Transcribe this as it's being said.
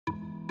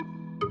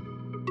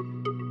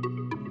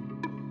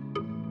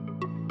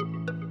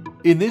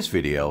In this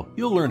video,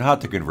 you'll learn how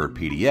to convert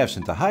PDFs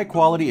into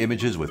high-quality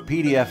images with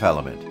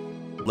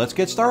PDFelement. Let's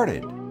get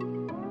started.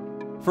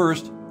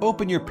 First,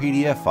 open your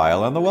PDF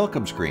file on the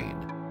welcome screen.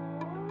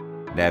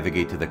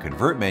 Navigate to the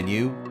Convert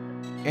menu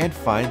and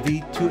find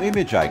the To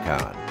Image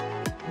icon.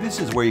 This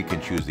is where you can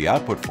choose the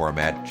output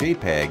format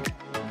JPEG,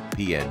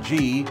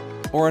 PNG,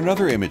 or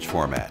another image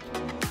format.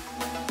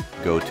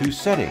 Go to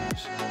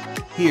Settings.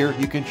 Here,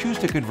 you can choose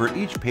to convert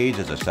each page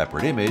as a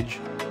separate image,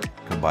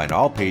 combine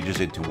all pages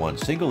into one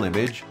single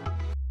image,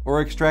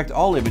 or extract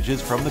all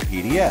images from the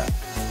PDF.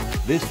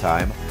 This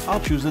time, I'll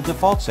choose the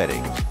default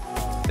settings,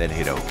 then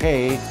hit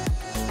OK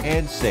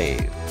and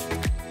save.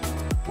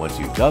 Once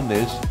you've done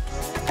this,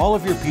 all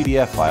of your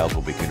PDF files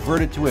will be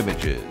converted to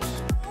images.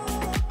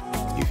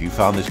 If you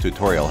found this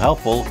tutorial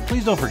helpful,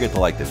 please don't forget to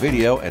like the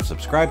video and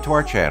subscribe to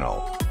our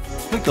channel.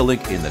 Click the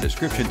link in the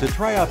description to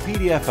try out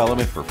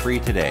PDFelement for free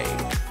today.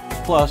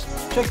 Plus,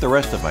 check the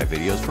rest of my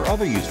videos for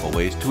other useful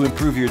ways to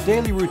improve your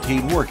daily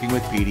routine working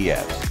with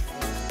PDFs.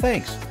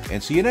 Thanks,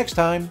 and see you next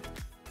time!